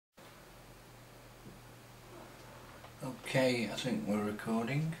Okay, I think we're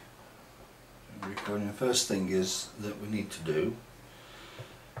recording. The first thing is that we need to do,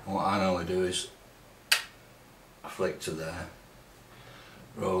 what I normally do is flick to there,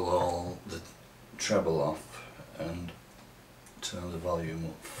 roll all the treble off and turn the volume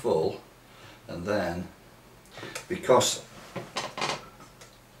up full, and then, because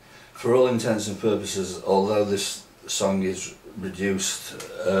for all intents and purposes, although this song is reduced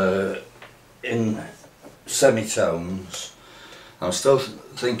in semitones, I'm still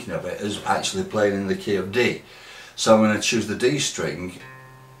thinking of it as actually playing in the key of D. So I'm going to choose the D string,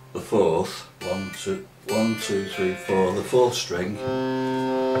 the fourth, 1, 2, 3, 4, the fourth string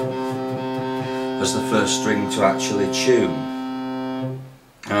as the first string to actually tune.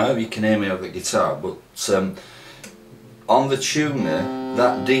 I hope you can hear me over the guitar, but on the tuner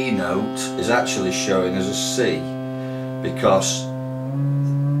that D note is actually showing as a C, because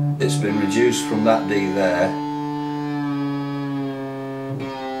it's been reduced from that D there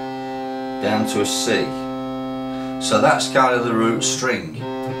down to a C. So that's kind of the root string.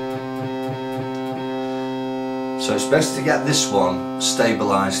 So it's best to get this one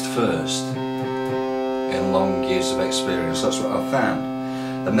stabilised first in long years of experience. That's what I've found.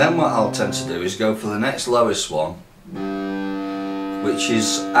 And then what I'll tend to do is go for the next lowest one, which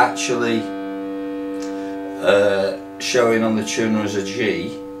is actually showing on the tuner as a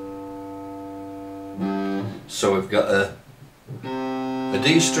G. So we've got a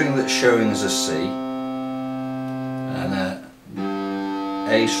D string that's showing as a C and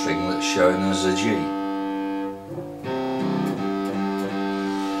a string that's showing as a G.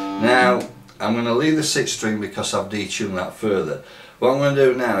 Now I'm going to leave the sixth string because I've detuned that further. What I'm going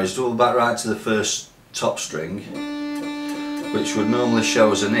to do now is double back right to the first top string, which would normally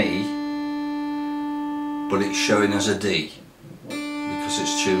show as an E, but it's showing as a D because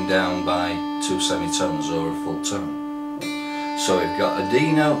it's tuned down by 2 semitones or a full tone. So we've got a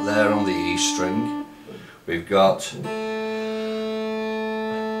D note there on the E string, we've got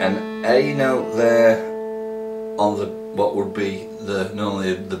an A note there on the what would be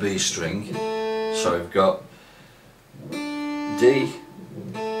normally the B string. So we've got D,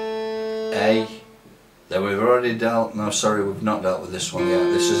 A, then we've already dealt, no sorry we've not dealt with this one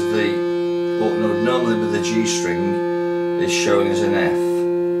yet. This is what would normally be the G string is showing as an F.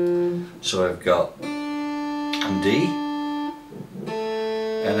 So I've got a D,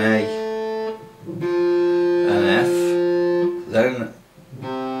 an A, an F, then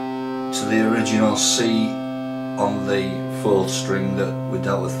to the original C on the fourth string that we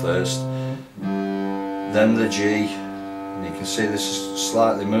dealt with first, then the G, and you can see this is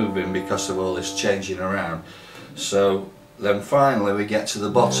slightly moving because of all this changing around. So then finally we get to the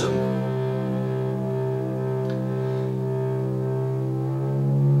bottom,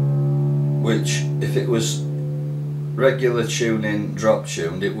 which if it was regular tuning, drop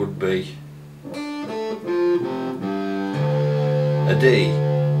tuned, it would be a D,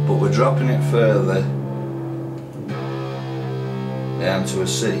 but we're dropping it further down to a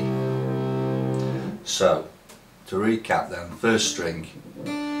C. So to recap then, first string,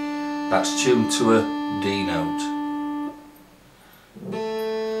 that's tuned to a D note.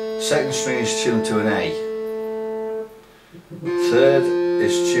 Second string is tuned to an A. Third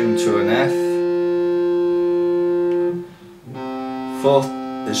is tuned to an F. Fourth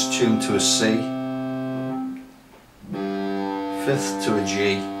is tuned to a C. Fifth to a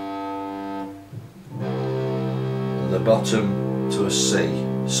G. And the bottom to a C.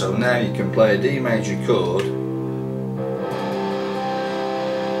 So now you can play a D major chord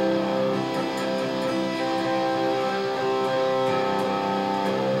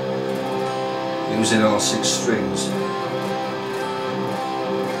using all 6 strings.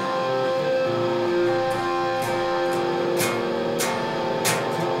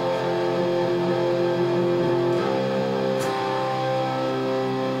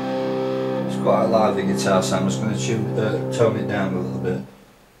 It's quite a lively guitar sound. I'm just going to tone it down a little bit.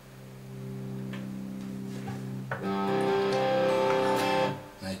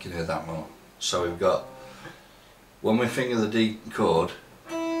 Now you can hear that more. So we've got, when we finger the D chord,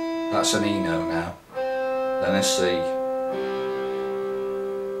 that's an E note now, then a C,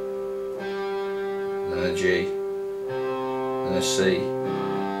 then a G, then a C,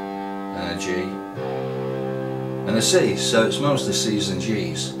 then a G, and a C. So it's mostly C's and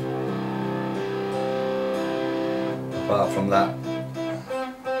G's, apart from that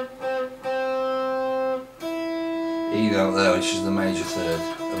E note there, which is the major third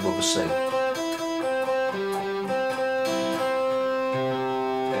above a C.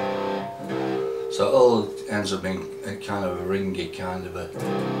 So it all ends up being a kind of a ringy kind of a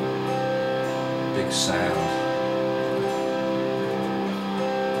big sound.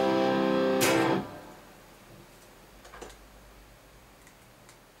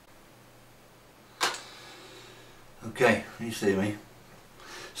 you see me?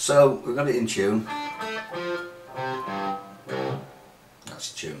 So we've got it in tune.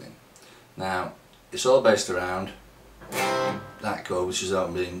 That's tuning. Now it's all based around that chord, which is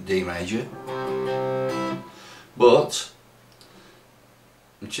opened in D major, but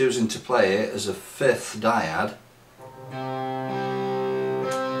I'm choosing to play it as a fifth dyad. I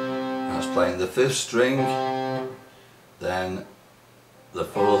was playing the fifth string, then the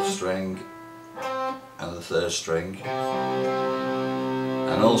fourth string and the third string,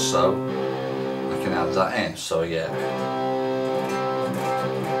 and also I can add that in, so yeah.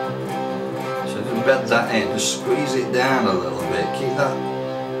 So to embed that in, just squeeze it down a little bit, keep that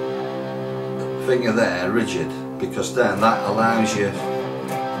finger there rigid, because then that allows you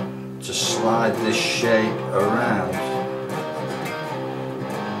to slide this shape around.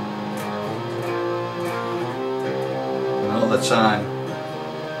 And all the time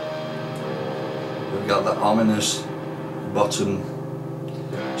we've got that ominous bottom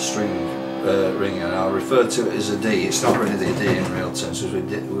string ring, and I'll refer to it as a D. It's not really a D in real terms, because we've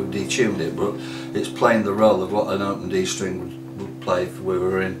detuned it, but it's playing the role of what an open D string would play if we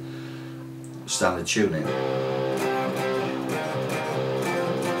were in standard tuning.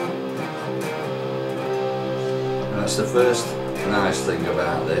 And that's the first nice thing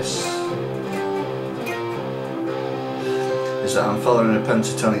about this, is that I'm following a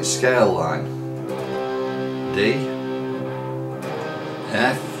pentatonic scale line. D,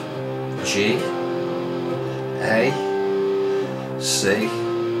 F, G, A, C,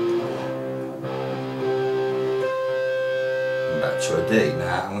 and back to a D.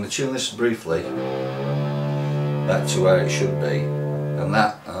 Now I'm going to tune this briefly back to where it should be, and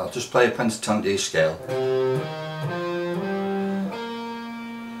that I'll just play a pentatonic D scale,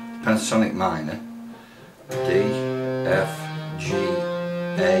 pentatonic minor, D, F, G,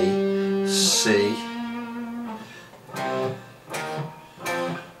 A, C,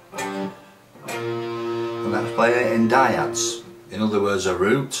 and that's playing it in dyads. In other words, a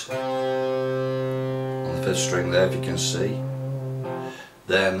root on the fifth string there, if you can see,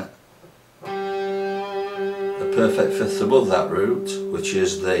 then a perfect fifth above that root, which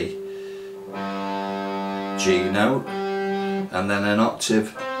is the G note, and then an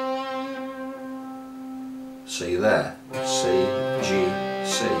octave C there, C, G,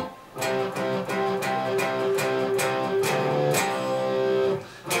 C.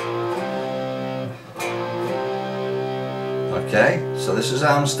 Okay, so this is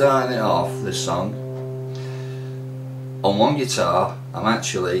how I'm starting it off, this song. On one guitar, I'm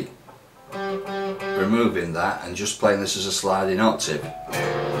actually removing that and just playing this as a sliding octave.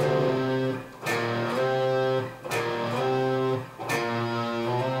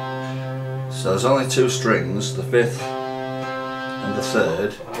 So there's only two strings, the fifth and the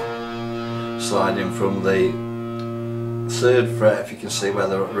third, sliding from the third fret, if you can see where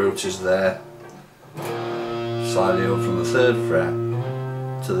the root is there, sliding up from the third fret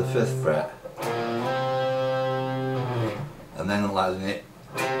to the fifth fret, and then letting it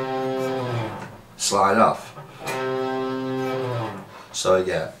slide off. So I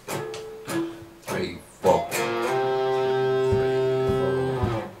get 3, 4,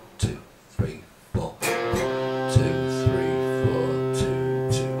 2, 3, 4, 2, 3, 4, 2,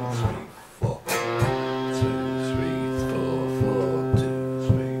 2, 3, 4, 2, 3, 4, 4, 2,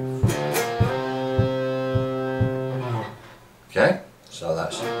 3, 4. Okay, so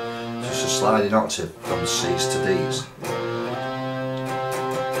that's just a sliding octave from C's to D's.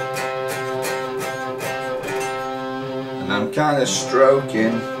 And I'm kind of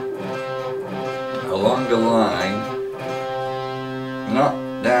stroking along a line, not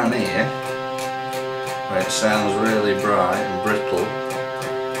down here where it sounds really bright and brittle.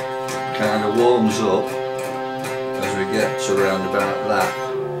 It kind of warms up as we get to around about that.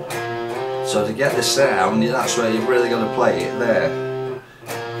 So to get the sound, that's where you've really got to play it there.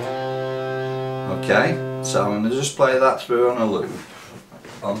 Okay, so I'm going to just play that through on a loop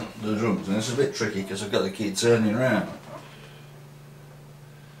on the drums, and it's a bit tricky because I've got to keep turning around.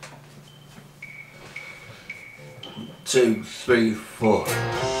 Two, three, four.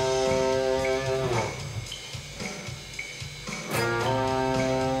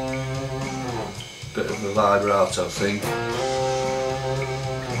 Bit of a vibrato thing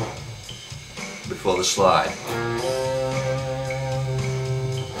before the slide.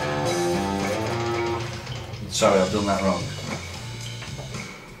 Sorry, I've done that wrong.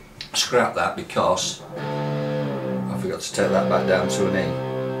 Scrap that because I forgot to take that back down to an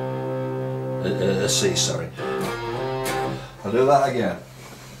E. A C, sorry. I'll do that again.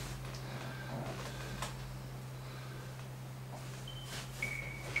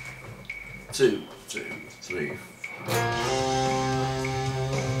 Two, three, four.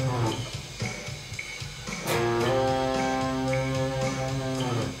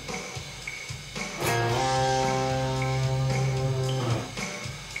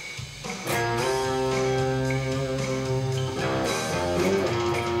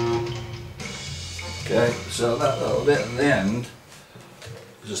 Okay, so that little bit at the end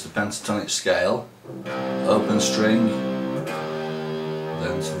is just a pentatonic scale, open string,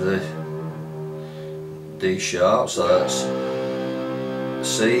 then to the D sharp, so that's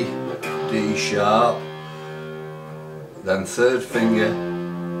C, D sharp, then third finger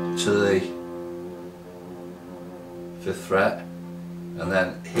to the 5th fret, and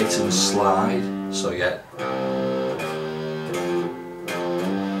then hit and slide, so you get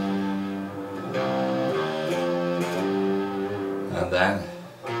and then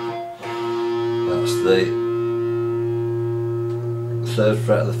that's the 3rd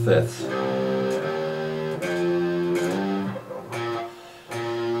fret of the 5th.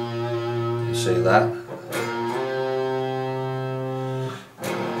 You see that?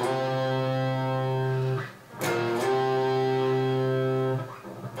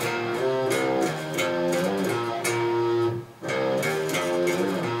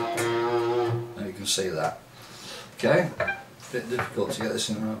 Now you can see that. Okay? Bit difficult to get this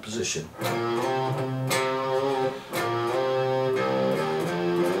in the right position.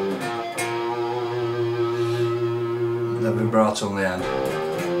 The vibrato on the end.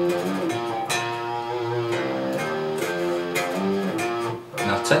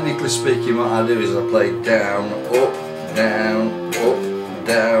 Now technically speaking, what I do is I play down, up, down, up,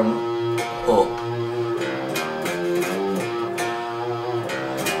 down, up.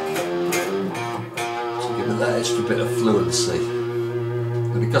 That extra bit of fluency,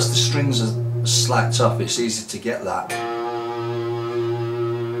 and because the strings are slacked off, it's easy to get that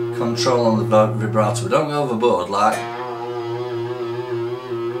control on the vibrato. Don't go overboard, like,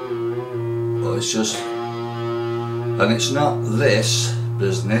 but it's just, and it's not this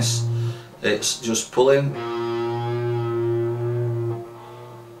business, it's just pulling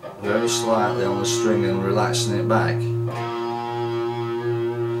very slightly on the string and relaxing it back.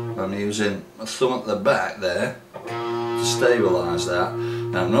 I'm using my thumb at the back there to stabilise that.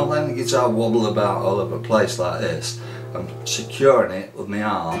 Now I'm not letting the guitar wobble about all over the place like this. I'm securing it with my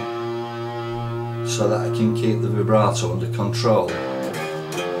arm so that I can keep the vibrato under control.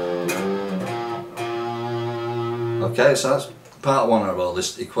 Okay, so that's part one of all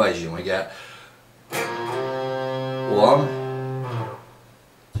this equation. We get 1,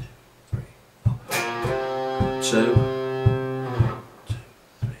 2,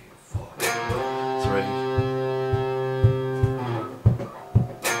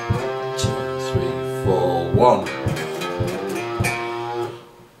 1.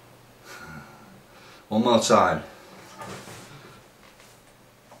 One more time.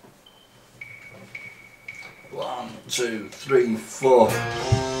 1, 2, 3, 4.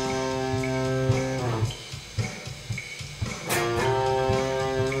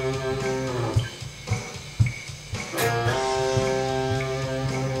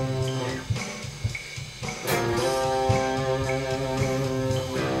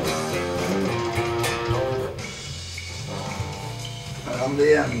 On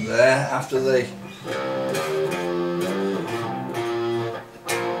the end there, after the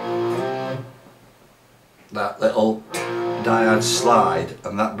that little diad slide,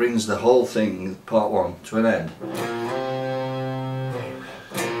 and that brings the whole thing, part one, to an end.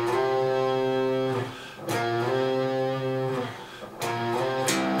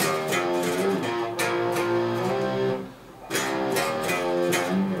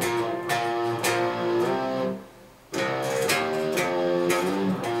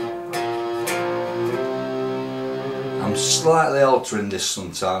 I'm slightly altering this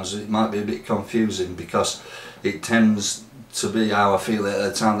sometimes. It might be a bit confusing because it tends to be how I feel it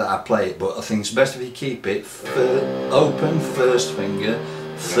at the time that I play it, but I think it's best if you keep it open 1st finger,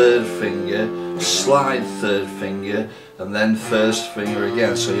 3rd finger, slide 3rd finger, and then 1st finger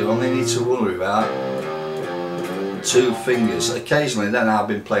again, so you only need to worry about 2 fingers. Occasionally then I've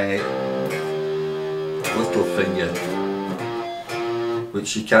been playing it little finger,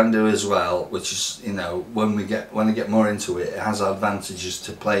 which you can do as well, which is, you know, when I get more into it, it has advantages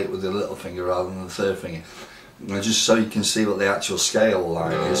to play it with the little finger rather than the 3rd finger. And just so you can see what the actual scale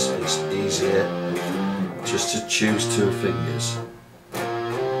line is, it's easier just to choose 2 fingers.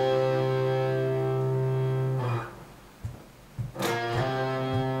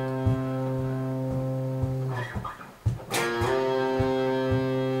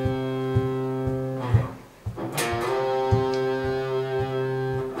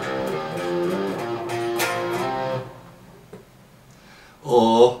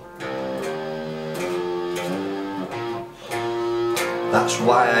 Or that's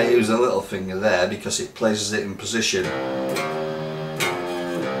why I use a little finger there, because it places it in position.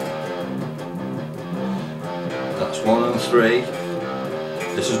 That's 1 and 3.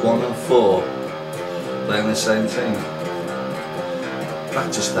 This is 1 and 4. playing the same thing.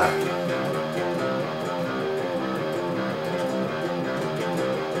 Practice that.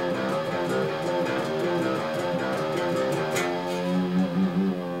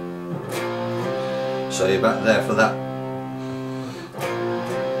 So you're back there for that.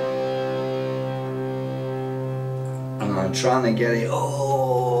 And I'm trying to get it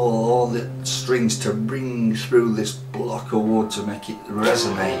all the strings to ring through this block of wood to make it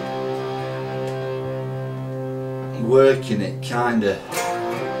resonate. Working it kind of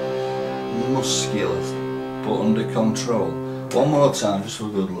muscular but under control. One more time just for a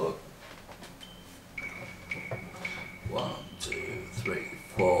good look. 1, 2, 3,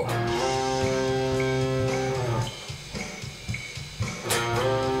 4.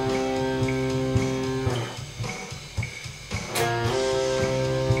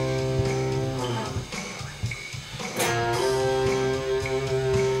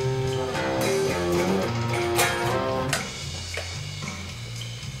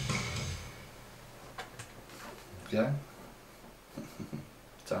 Okay.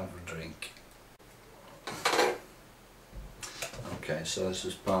 Time for a drink. Okay, so this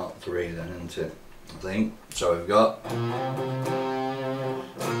is part 3 then, isn't it? I think. So we've got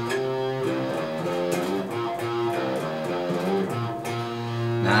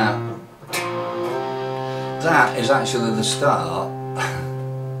now that is actually the start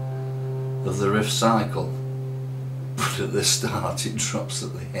of the riff cycle, but at the start it drops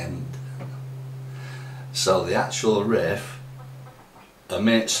at the end. So the actual riff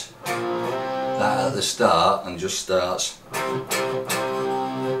omits that at the start and just starts.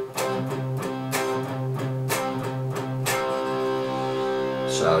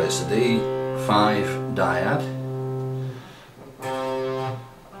 So it's a D5 dyad.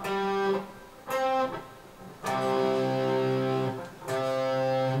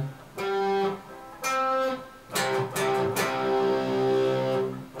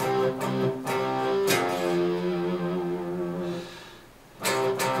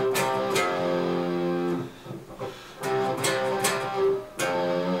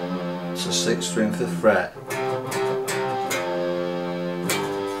 It's a 6th string 5th fret,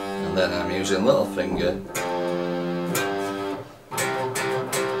 and then I'm using little finger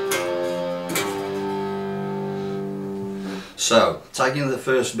so tagging the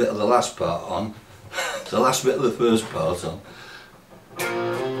first bit of the last part on, the last bit of the first part on,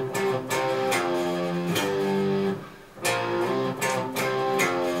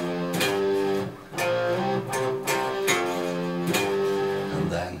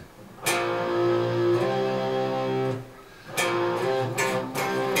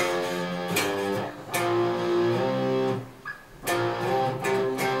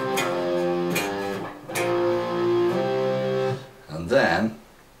 and then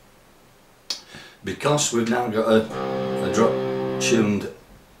because we've now got a drop tuned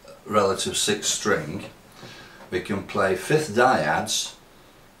relative 6th string, we can play 5th dyads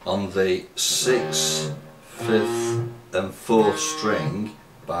on the 6th, 5th and 4th string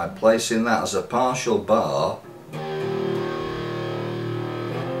by placing that as a partial bar, a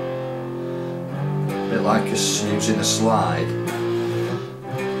bit like using a slide.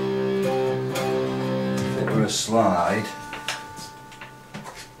 If it were a slide,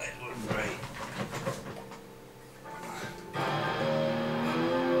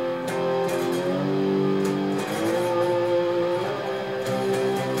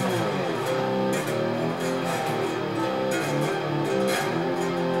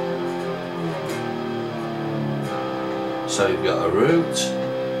 so you've got a root,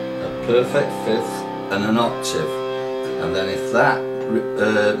 a perfect 5th and an octave, and then if that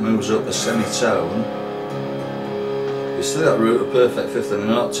moves up a semitone, you've still got a root, a perfect 5th and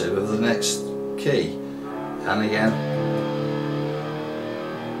an octave of the next key, and again,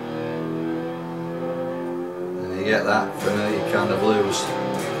 and you get that familiar kind of blues.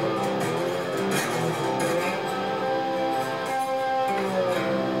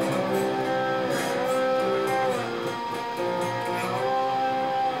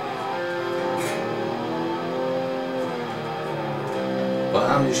 But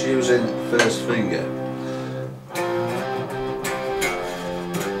I'm just using first finger.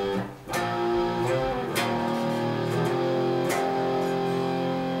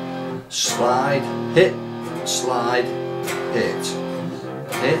 Slide, hit, slide, hit,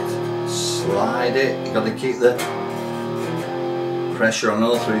 hit, slide it. You've got to keep the pressure on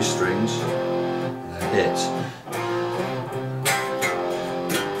all 3 strings. And hit.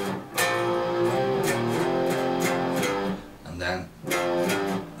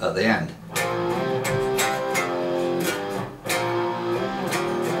 At the end.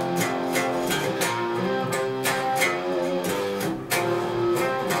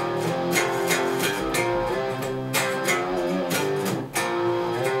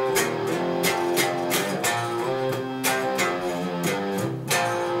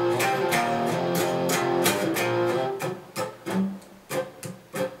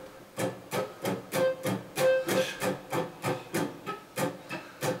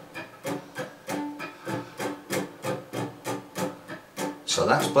 So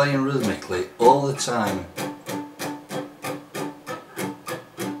that's playing rhythmically all the time.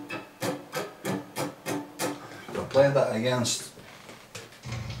 If I play that against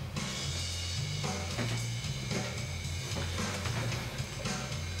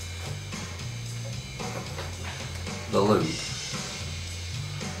the loop,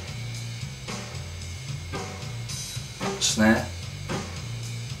 snare,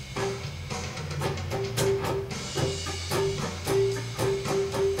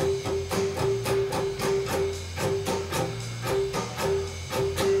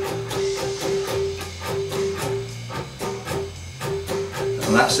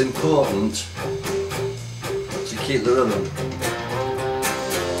 and that's important to keep the rhythm.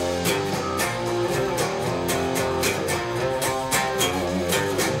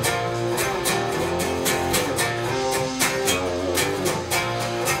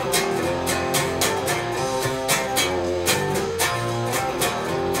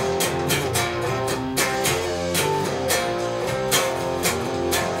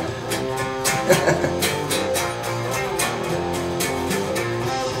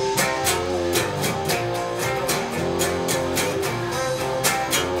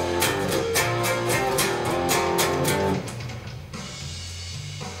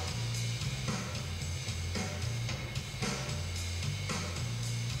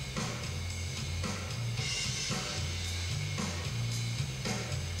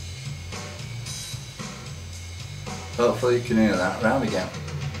 Hopefully you can hear that round again.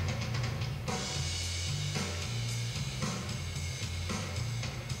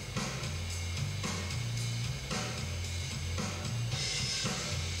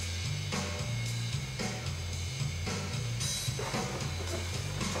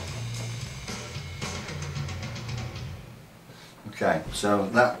 Okay, so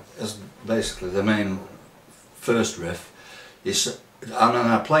that is basically the main first riff. And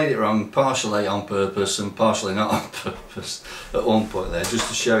I played it wrong, partially on purpose and partially not on purpose at one point there, just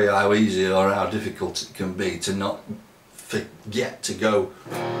to show you how easy or how difficult it can be to not forget to go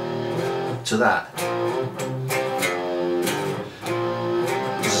to that.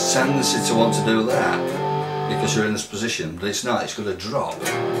 There's a tendency to want to do that because you're in this position, but it's not, it's going to drop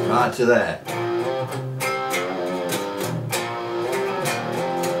right to there.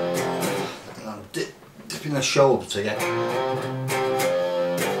 And I'm dipping the shoulder to get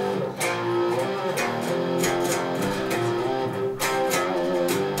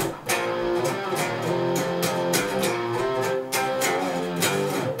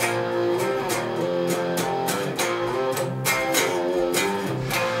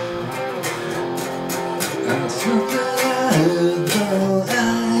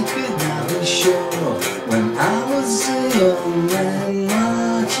when I was a young man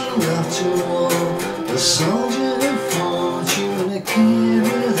marching off to war, a soldier of fortune, a kid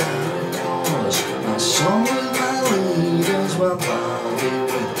without a cause. My song with my leaders, my body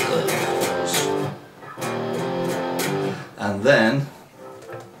with the cause. And then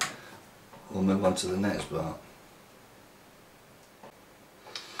we'll move on to the next part.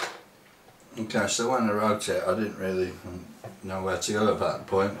 Okay, so when I wrote it, I didn't really know where to go at that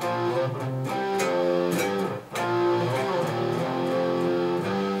point.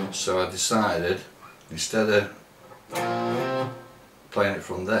 So I decided, instead of playing it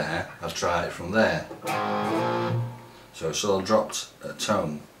from there, I'd try it from there. So it's all dropped a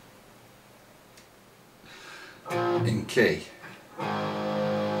tone in key.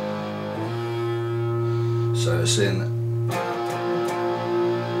 So it's in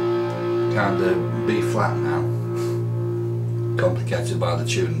kind of B flat now, complicated by the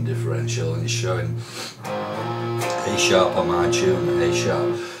tuning differential, and it's showing A sharp on my tune and A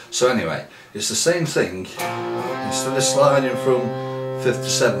sharp. So anyway, it's the same thing. Instead of sliding from 5th to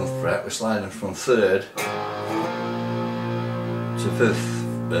 7th fret, we're sliding from 3rd to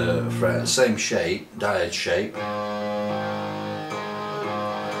 5th fret, the same shape, diode shape.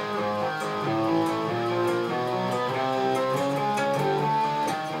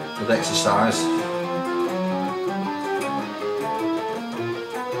 With exercise.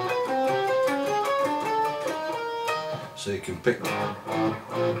 So you can pick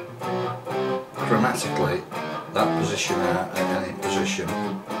chromatically that position out at any position.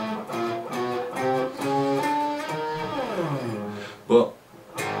 But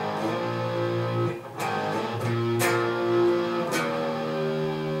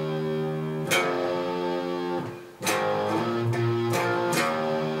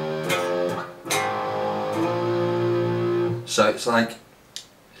so it's like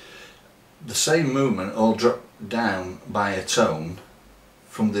the same movement all dropped down by a tone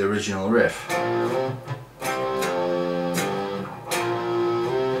from the original riff.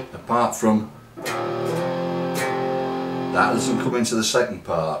 apart from that doesn't come into the second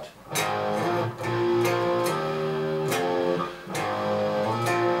part.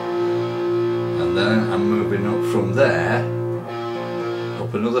 And then I'm moving up from there,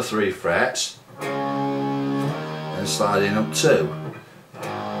 up another 3 frets, and sliding up 2.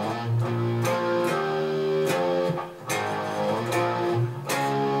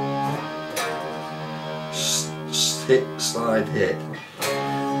 Hit, slide, hit.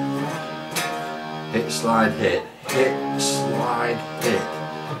 Hit, slide, hit. Hit, slide, hit.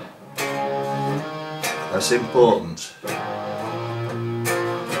 That's important.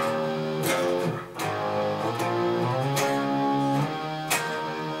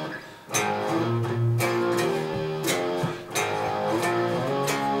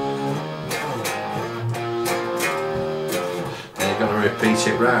 Then you've got to repeat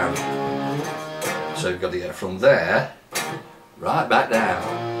it round. So you've got to get from there right back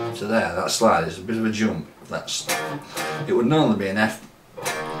down to there. That slide is a bit of a jump. It would normally be an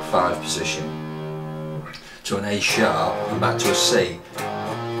F5 position to an A sharp and back to a C.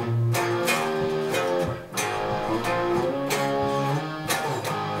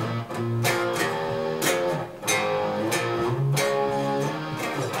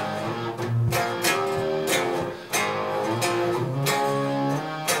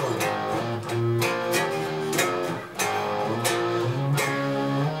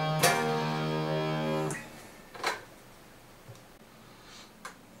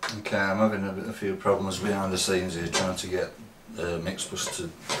 Okay, I'm having a few problems behind the scenes here trying to get the mix bus to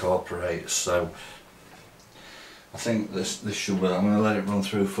cooperate, so I think this should work. I'm going to let it run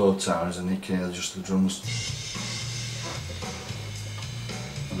through 4 times and you can adjust the drums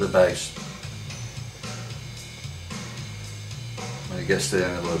and the bass. When it gets to the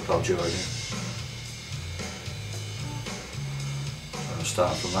end of the loop I'll join you. I'll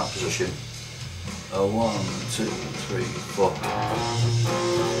start from that position. 1, 2, 3, 4.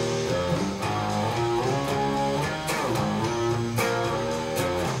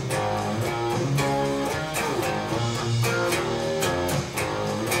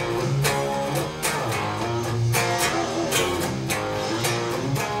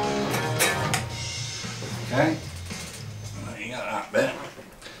 Okay, you got that bit.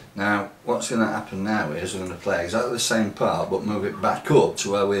 Now, what's going to happen now is we're going to play exactly the same part but move it back up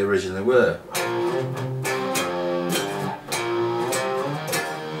to where we originally were.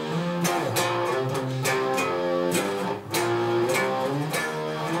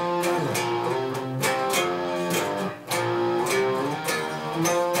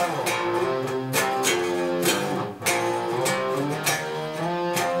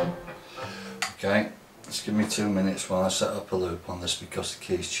 Okay, just give me 2 minutes while I set up a loop on this because the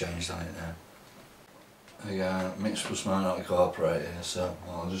key's changed on it now. Again, mix bus might not cooperate here, so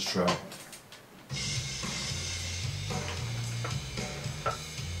I'll just try.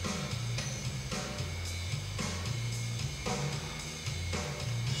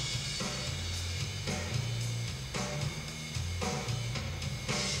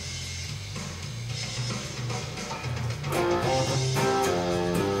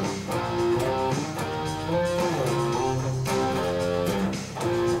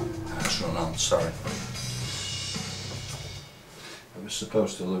 Sorry. It was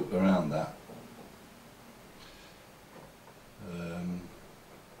supposed to loop around that.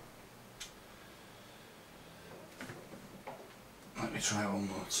 Let me try one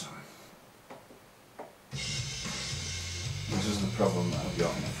more time. This is the problem that I've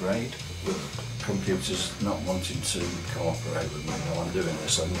got, I'm afraid, with computers not wanting to cooperate with me while I'm doing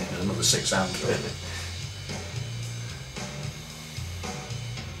this. I need another 6 amps really.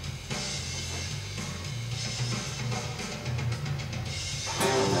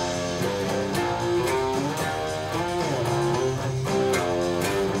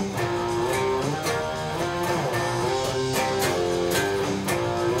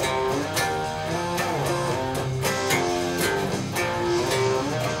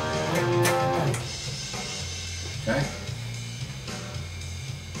 Okay.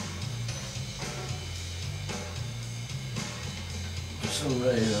 For some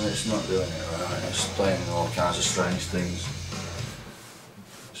reason it's not doing it right, it's playing all kinds of strange things.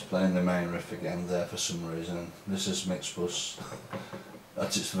 It's playing the main riff again there for some reason. This is mix bus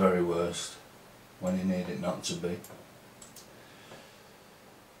at its very worst, when you need it not to be.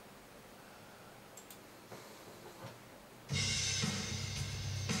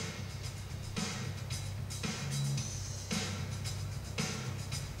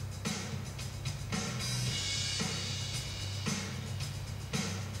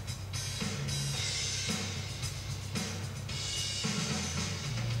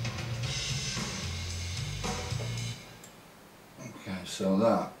 So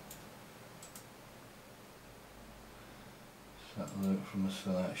that's that loop from the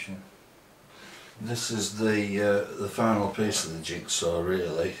selection. This is the final piece of the jigsaw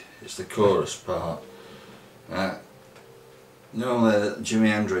really. It's the chorus part. Normally Jimi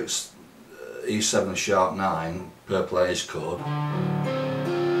Hendrix E7 sharp 9 purple A's chord.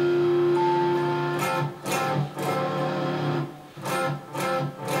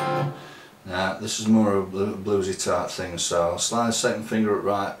 Now this is more of a bluesy type thing, so I'll slide the second finger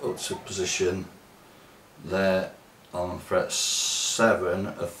right up to position there on fret 7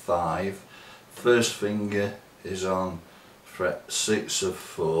 of 5. First finger is on fret 6 of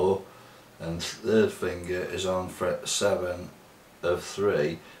 4 and third finger is on fret 7 of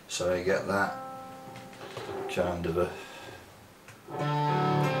 3, so you get that kind of a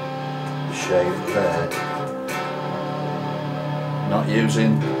shape there. Not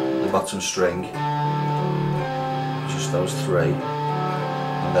using the bottom string, just those 3,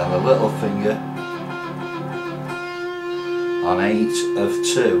 and then the little finger on 8 of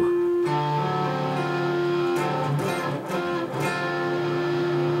 2.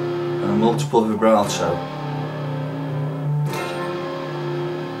 And a multiple vibrato.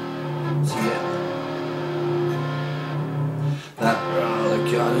 To get that rather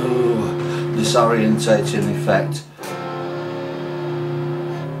kind of disorientating effect.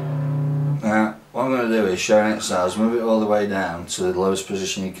 Now, what I'm going to do is show an exercise, move it all the way down to the lowest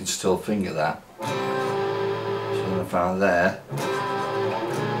position you can still finger that. So I'm going to find there.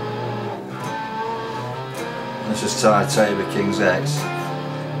 Let's just try Tabor King's X.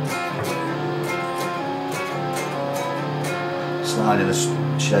 Sliding the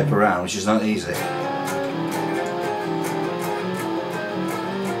shape around, which is not easy.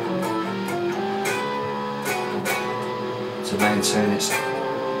 To maintain its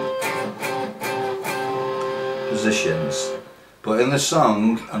positions. But in the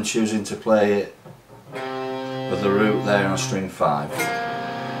song, I'm choosing to play it with the root there on string 5.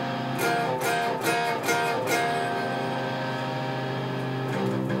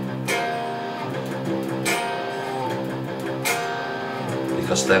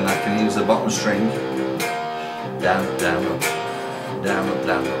 Because then I can use the bottom string, down, down, up, down, up,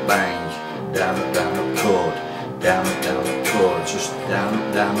 down, up, bang, down, up, chord, down, up, chord, just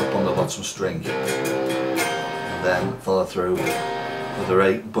down, up on the bottom string, and then follow through with the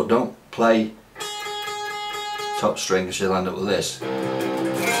 8, but don't play top string because you'll end up with this, which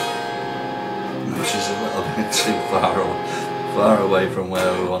is a little bit too far away from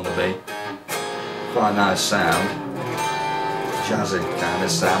where we want to be. Quite a nice sound. Jazzy kind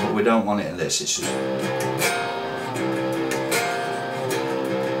of sound, but we don't want it in this. It's just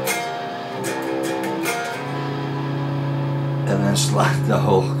and then slide the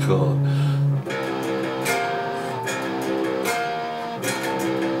whole chord.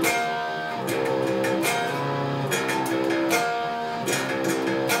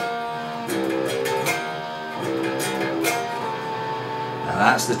 Now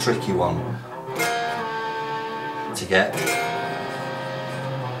that's the tricky one to get.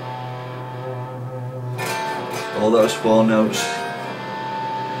 All those 4 notes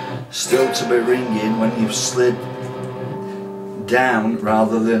still to be ringing when you've slid down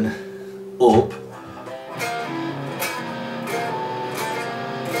rather than up,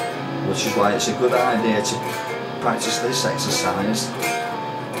 which is why it's a good idea to practice this exercise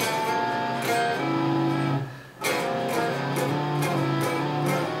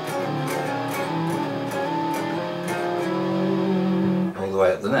all the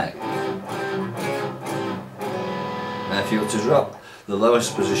way up the neck. Now if you were to drop the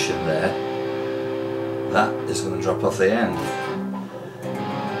lowest position there, that is going to drop off the end.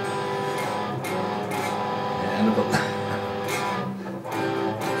 You end up there.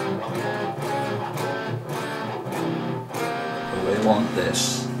 But we want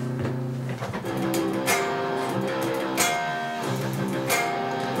this.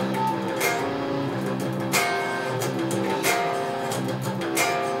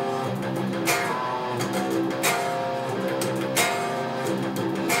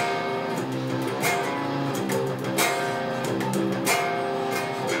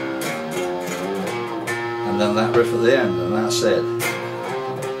 And then that riff at the end, and that's it.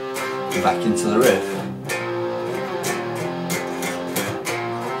 Back into the riff.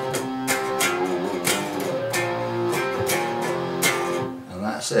 And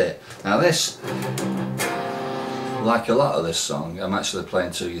that's it. Now this, like a lot of this song, I'm actually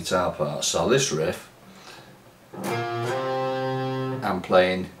playing 2 guitar parts. So this riff, I'm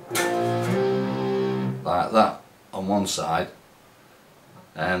playing like that on one side,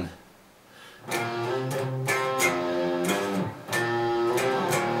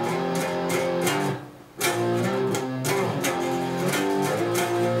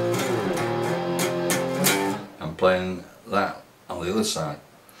 other side.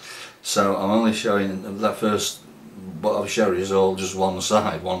 So I'm only showing that first. What I've shown is all just one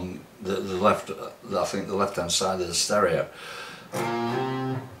side, the left. I think the left-hand side of the stereo.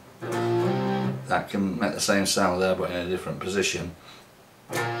 That can make the same sound there, but in a different position.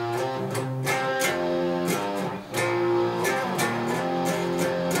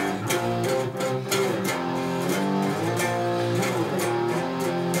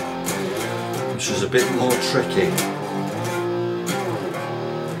 Which is a bit more tricky.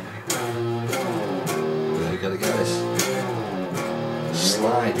 You gotta get this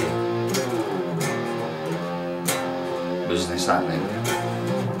sliding business happening.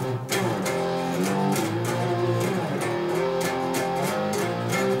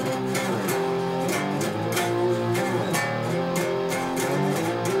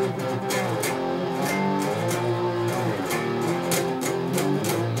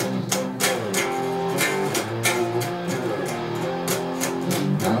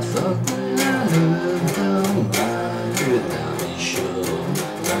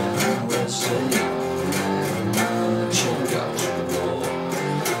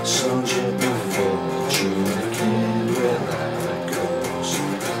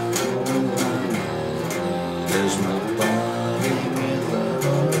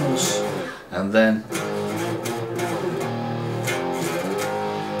 And then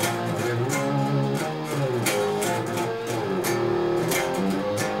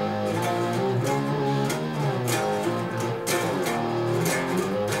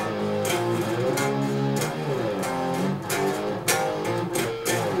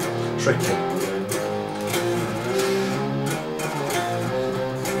tricky.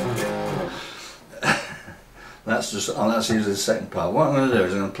 That's usually the second part. What I'm going to do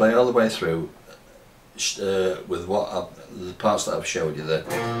is I'm going to play all the way through with the parts that I've showed you there.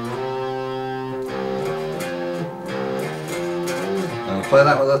 And I'll play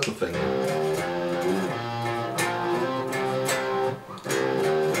that with a little finger.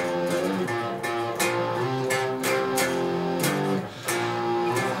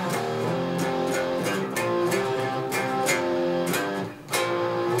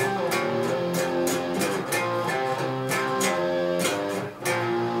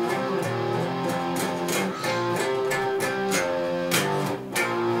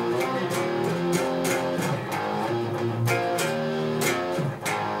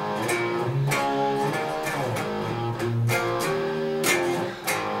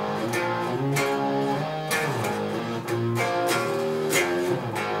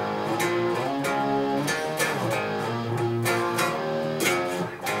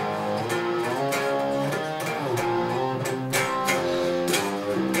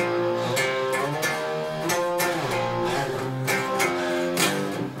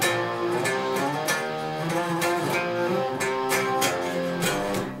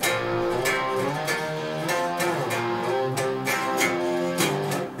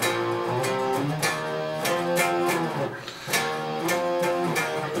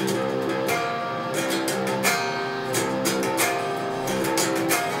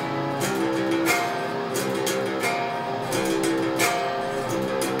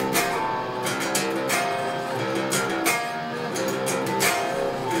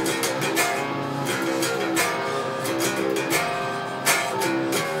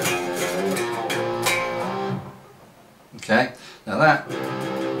 Okay, now that,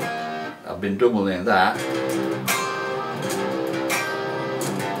 I've been doubling that.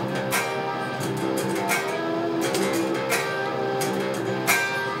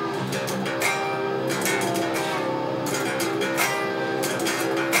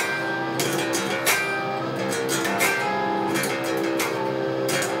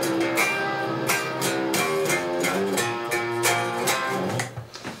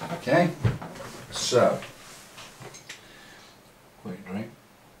 Okay, so quick drink.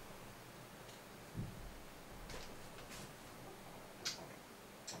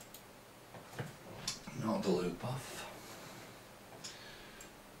 Knock the loop off.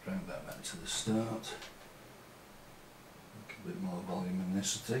 Drag that back to the start. A bit more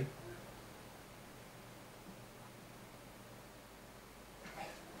voluminosity.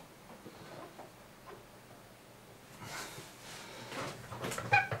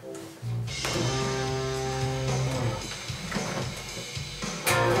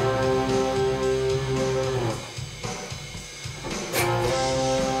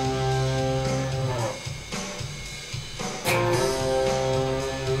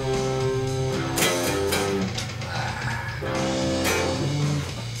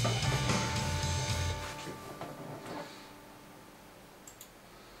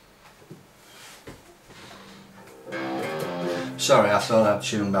 sorry, I thought I'd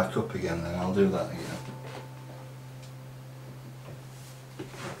tune back up again then, I'll do that again.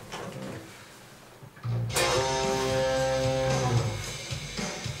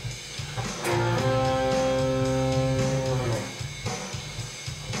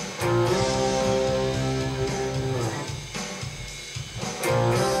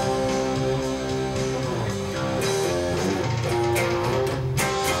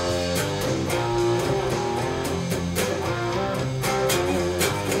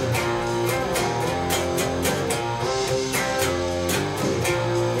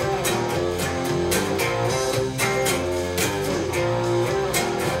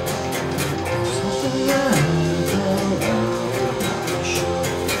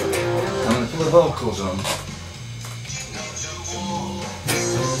 Vocals on.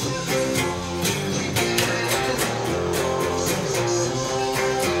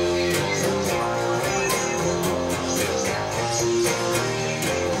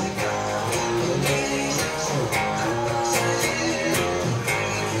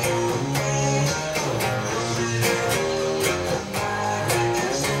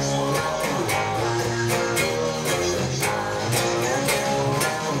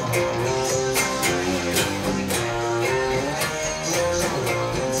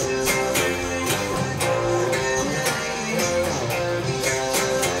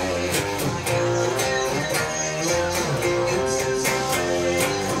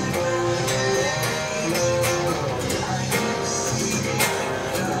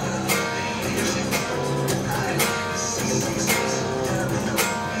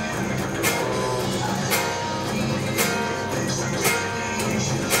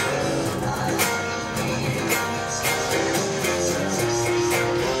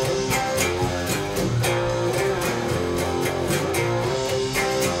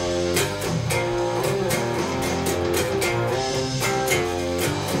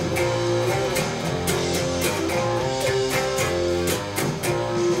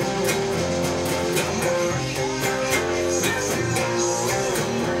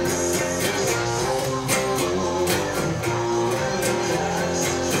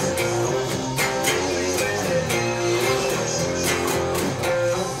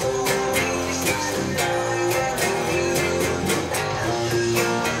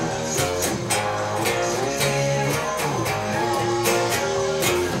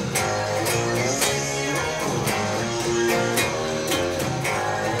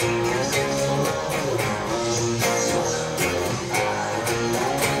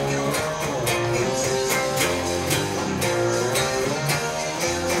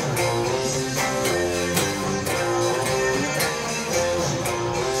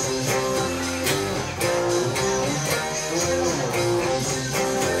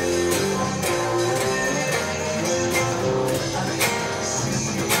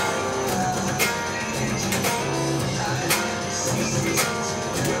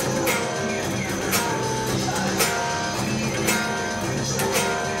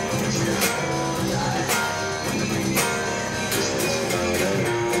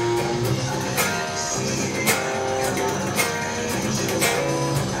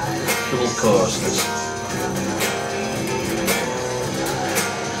 Courses.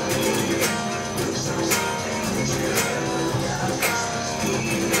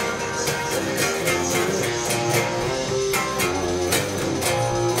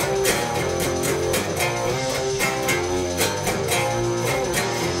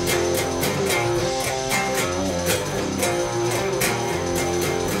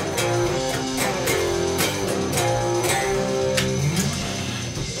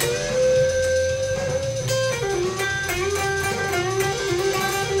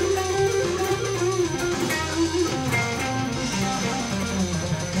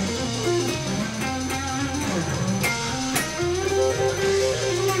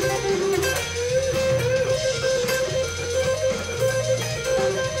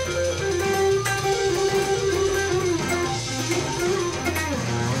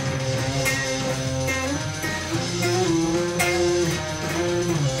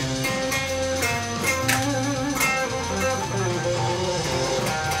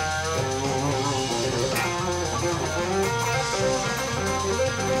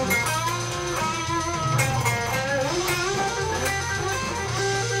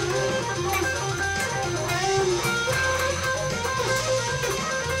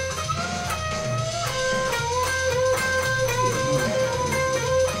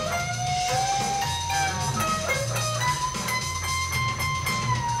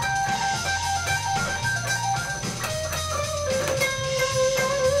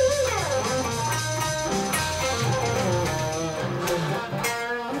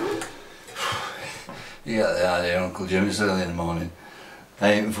 You get the idea, Uncle Jim, it's early in the morning.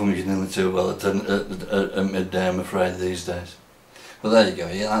 I ain't functioning too well at midday, I'm afraid, these days. But there you go,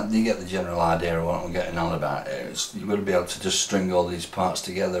 you get the general idea of what I'm getting on about here. You've got to be able to just string all these parts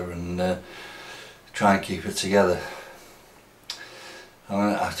together and try and keep it together. I'm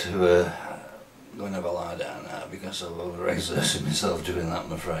going to have to go and have a lie down now because I've over-exerted myself doing that,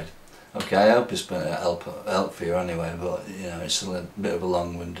 I'm afraid. Okay, I hope it's been a help for you anyway, but you know, it's still a bit of a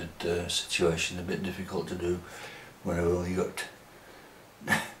long-winded situation, a bit difficult to do when you've only got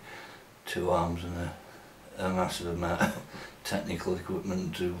 2 arms and a massive amount of technical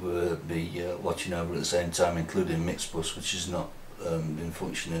equipment to be watching over at the same time, including Mixbus, which has not been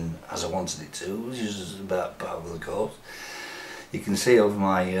functioning as I wanted it to, which is about par of the course. You can see over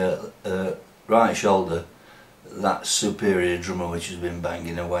my right shoulder that superior drummer which has been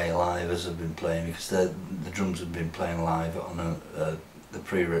banging away live as I've been playing, because the drums have been playing live on the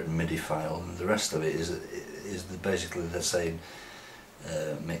pre-written MIDI file, and the rest of it is basically the same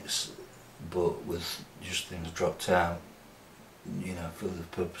mix but with just things dropped out, you know, for the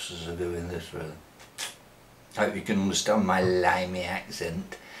purposes of doing this really. I hope you can understand my limey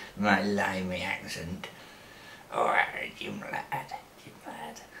accent. Alright, Jim lad.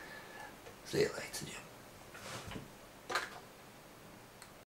 See you later, Jim.